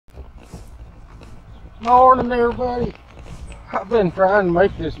Morning, everybody. I've been trying to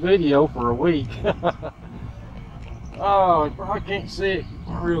make this video for a week. Oh, you probably can't see it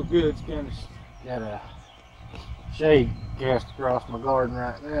real good. It's kind of got a shade cast across my garden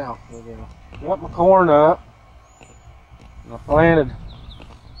right now. But, got my corn up. And I planted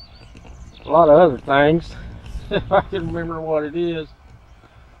a lot of other things. If I can remember what it is.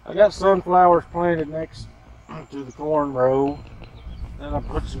 I got sunflowers planted next to the corn row. Then I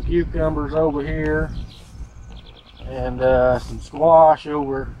put some cucumbers over here. And some squash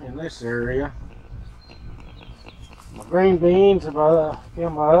over in this area. My green beans have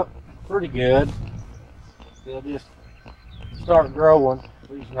come up pretty good. They'll just start growing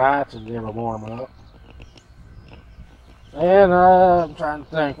these nights and then they'll warm up. And I'm trying to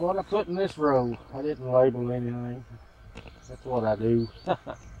think what I put in this row. I didn't label anything. That's what I do.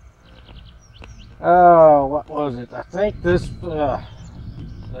 Oh, what was it? I think this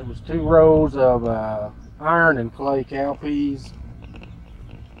there was 2 rows of iron and clay cowpeas,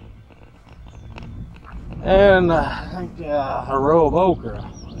 and I think a row of okra.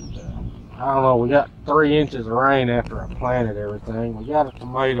 I don't know, we got 3 inches of rain after I planted everything. We got a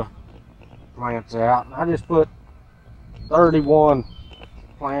tomato plants out, and I just put 31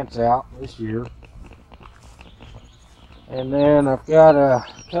 plants out this year. And then I've got a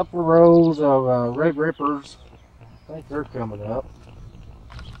couple of rows of red rippers. I think they're coming up.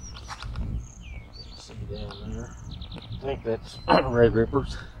 Down there. I think that's red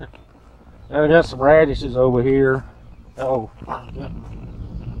rippers. And I got some radishes over here. Oh, I got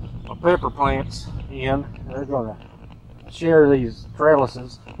my pepper plants in. They're gonna share these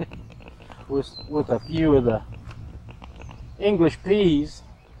trellises with a few of the English peas.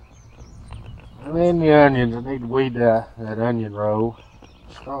 And then the onions. I need to weed that onion row.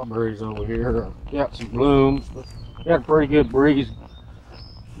 Strawberries over here. I've got some blooms, but got a pretty good breeze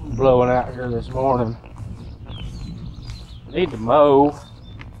blowing out here this morning. Need to mow.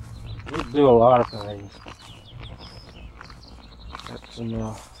 Need to do a lot of things. Got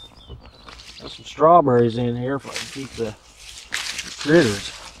some strawberries in here if I can keep the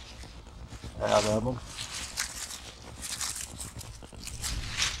critters out of them.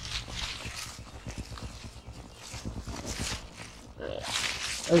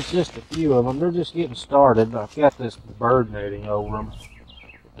 There's just a few of them. They're just getting started. I've got this bird netting over them.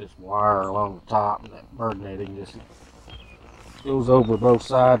 This wire along the top, and that bird netting just goes over both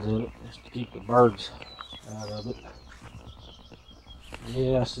sides of it just to keep the birds out of it.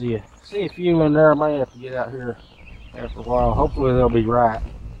 Yeah, I see a few in there. I may have to get out here after a while. Hopefully they'll be right.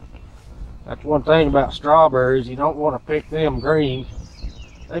 That's one thing about strawberries. You don't want to pick them green.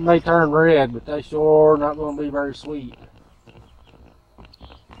 They may turn red, but they sure are not going to be very sweet.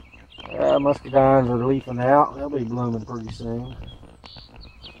 Muscadines are leafing out. They'll be blooming pretty soon.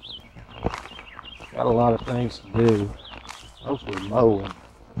 Got a lot of things to do. Mostly mowing.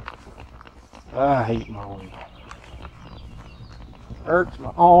 I hate mowing. Hurts my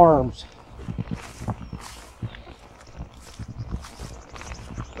arms.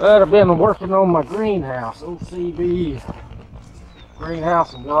 But I've been working on my greenhouse. OCB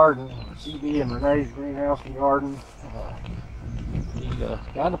greenhouse and garden. CB and Renee's greenhouse and garden. He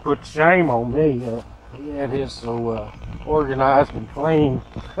kind of put the shame on me. He had his so organized and clean.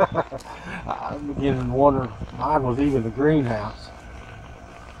 I'm beginning to wonder if mine was even a greenhouse.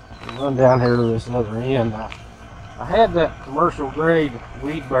 I'll run down here to this other end. I had that commercial grade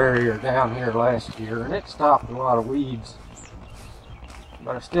weed barrier down here last year, and it stopped a lot of weeds.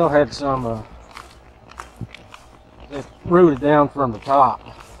 But I still had some that rooted down from the top.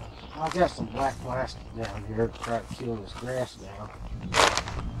 I got some black plastic down here to try to kill this grass down.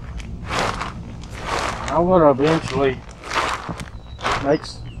 I'm going to eventually make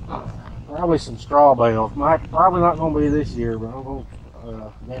probably some straw bales. Probably not going to be this year, but I'm going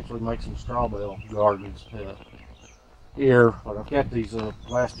to eventually make some straw bale gardens here. But I've got these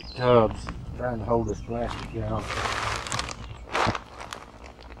plastic tubs trying to hold this plastic down.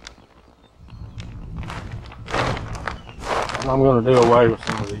 And I'm going to do away with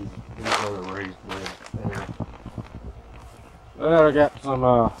some of these other raised beds there. But I got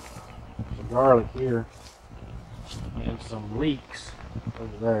some garlic here and some leeks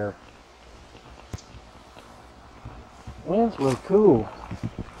over there. Well, it's really cool.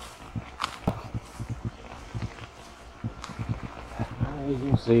 As you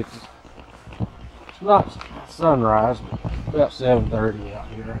can see, it's not sunrise, but about 7:30 out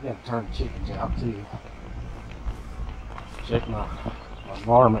here. I got to turn the chickens out too. Check my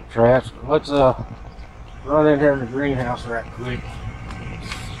varmint traps. Let's run in here in the greenhouse right quick.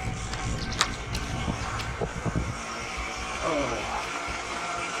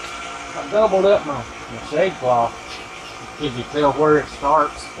 I doubled up my shade cloth. You can tell where it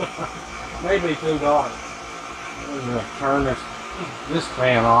starts. Maybe too dark. I'm gonna turn this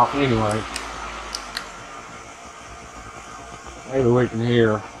fan off anyway. Maybe we can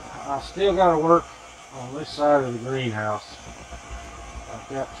hear. I still got to work on this side of the greenhouse. I've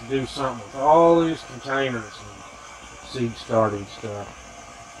got to do something with all these containers and seed starting stuff.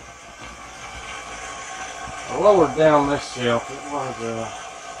 I lowered down this shelf. It was a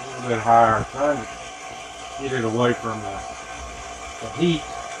little bit higher, trying to get it away from the heat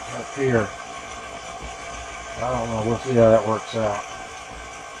up here. I don't know. We'll see how that works out.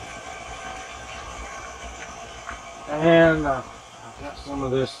 And I've got some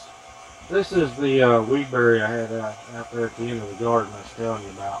of this. This is the weedberry I had out there at the end of the garden I was telling you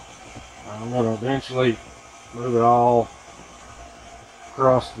about. I'm going to eventually move it all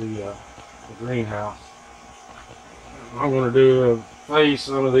across the greenhouse. I'm going to do phase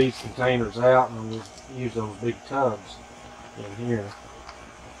some of these containers out and just use those big tubs in here.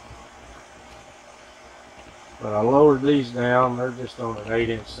 But I lowered these down. They're just on an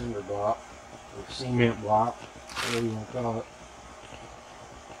 8-inch cinder block or cement block, whatever you want to call it.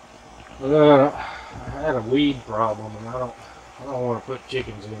 But I had a weed problem, and I don't want to put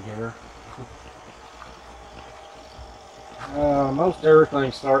chickens in here. Most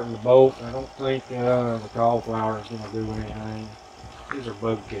everything's starting to bolt. I don't think the cauliflower is going to do anything. These are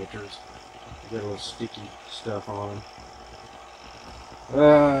bug catchers. They get a little sticky stuff on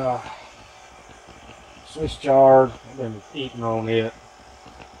them. Swiss chard. I've been eating on it.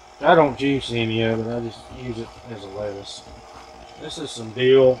 I don't juice any of it. I just use it as a lettuce. This is some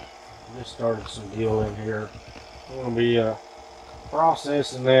dill. Just started some dill in here. I'm going to be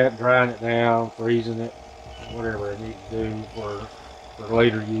processing that, drying it down, freezing it, whatever I need to do for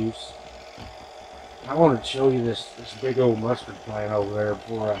later use. I wanted to show you this big old mustard plant over there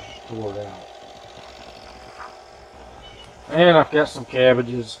before I tore it out. And I've got some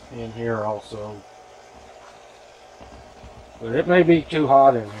cabbages in here also. But it may be too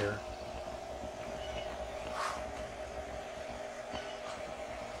hot in here.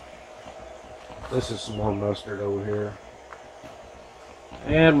 This is some more mustard over here.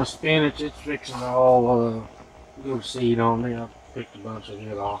 And my spinach, it's fixing to all go to seed on me. I picked a bunch of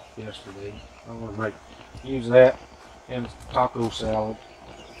it off yesterday. I'm going to use that in taco salad.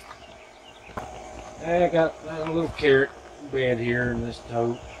 And I got a little carrot bed here in this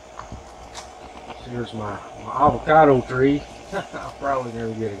tote. Here's my avocado tree. I'll probably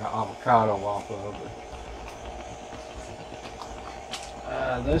never get an avocado off of it.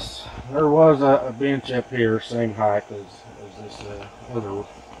 There was a bench up here, same height as this other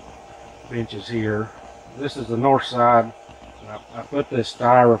benches here. This is the north side. I put this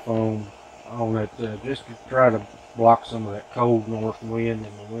styrofoam on it just to try to block some of that cold north wind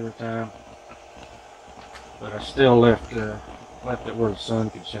in the wintertime. But I still left it where the sun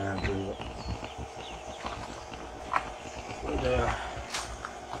could shine through it. But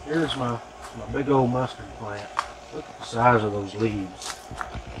here's my big old mustard plant. Look at the size of those leaves.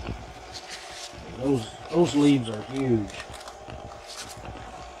 Those leaves are huge.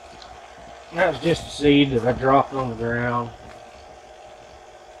 That was just a seed that I dropped on the ground.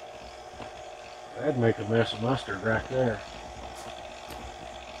 That'd make a mess of mustard right there.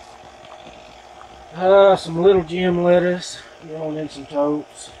 Some little gem lettuce growing in some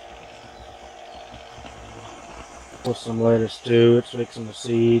totes. With some lettuce too. It's fixing the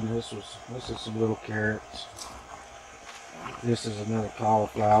seed. This is some little carrots. This is another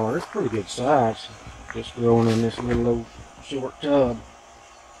cauliflower. It's pretty good size. Just growing in this little old short tub.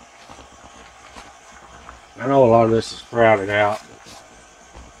 I know a lot of this is crowded out.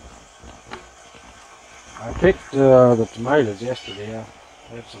 I picked the tomatoes yesterday. I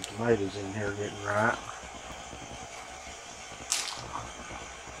had some tomatoes in here getting ripe.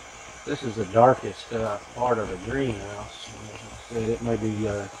 This is the darkest part of the greenhouse. Like I said, it may be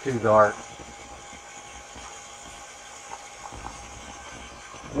too dark.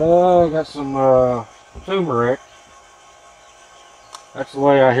 I got some turmeric. That's the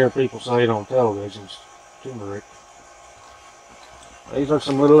way I hear people say it on television. Turmeric. These are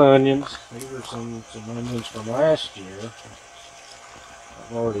some little onions. These are some onions from last year.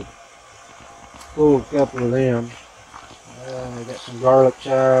 I've already pulled a couple of them. I got some garlic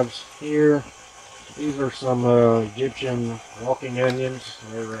chives here. These are some Egyptian walking onions.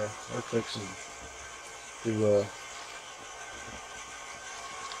 They're fixing to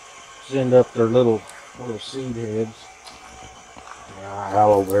send up their little seed heads.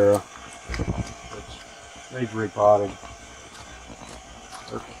 Aloe vera. It needs repotting.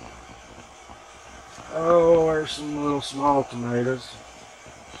 Oh, there's some little small tomatoes.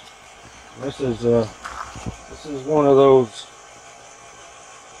 This is one of those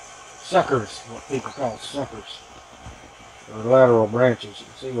suckers, what people call suckers, or lateral branches. You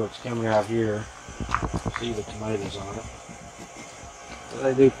can see what's coming out here. See the tomatoes on it. So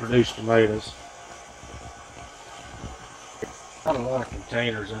they do produce tomatoes. Got a lot of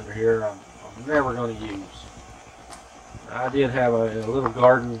containers under here I'm never going to use. I did have a little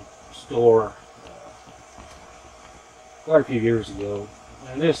garden store quite a few years ago,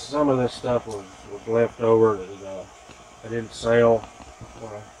 and some of this stuff was left over that I didn't sell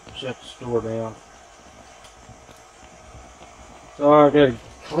when I shut the store down. So I got to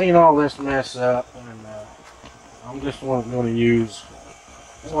clean all this mess up, and I'm just going to use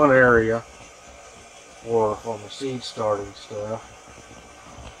one area for my seed starting stuff,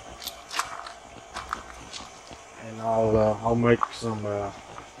 and I'll make some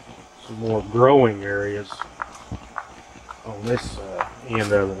more growing areas on this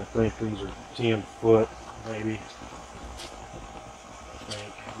end of it. I think these are 10 foot, maybe. I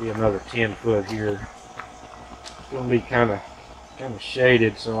think be another 10 foot here. It's going to be kind of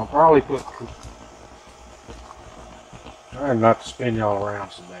shaded, so I'll probably put. Trying not to spin y'all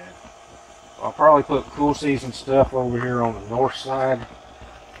around so bad. I'll probably put cool season stuff over here on the north side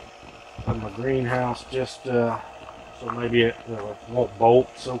of my greenhouse, just so maybe it won't bolt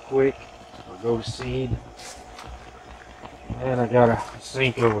so quick or go to seed. And I got a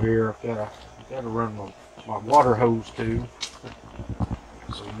sink over here. I've got to run my water hose to.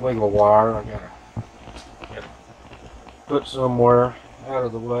 Some wiggle wire. I gotta put somewhere out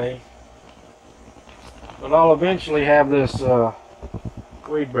of the way. But I'll eventually have this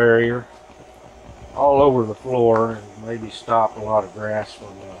weed barrier all over the floor and maybe stop a lot of grass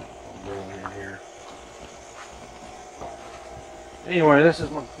from growing in here. Anyway, this is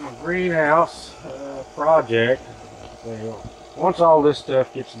my greenhouse project. So once all this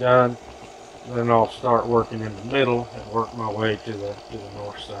stuff gets done, then I'll start working in the middle and work my way to the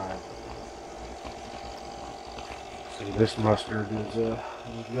north side. See, this mustard is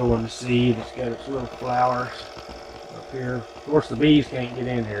going to seed. It's got its little flowers up here. Of course, the bees can't get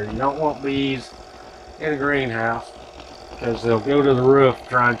in here. You don't want bees in a greenhouse because they'll go to the roof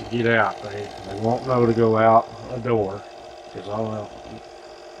trying to get out. They won't know to go out a door because all they'll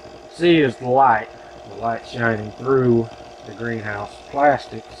see is the light shining through the greenhouse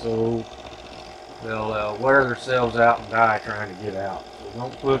plastic, so they'll wear themselves out and die trying to get out. So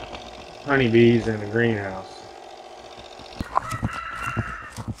don't put honeybees in the greenhouse.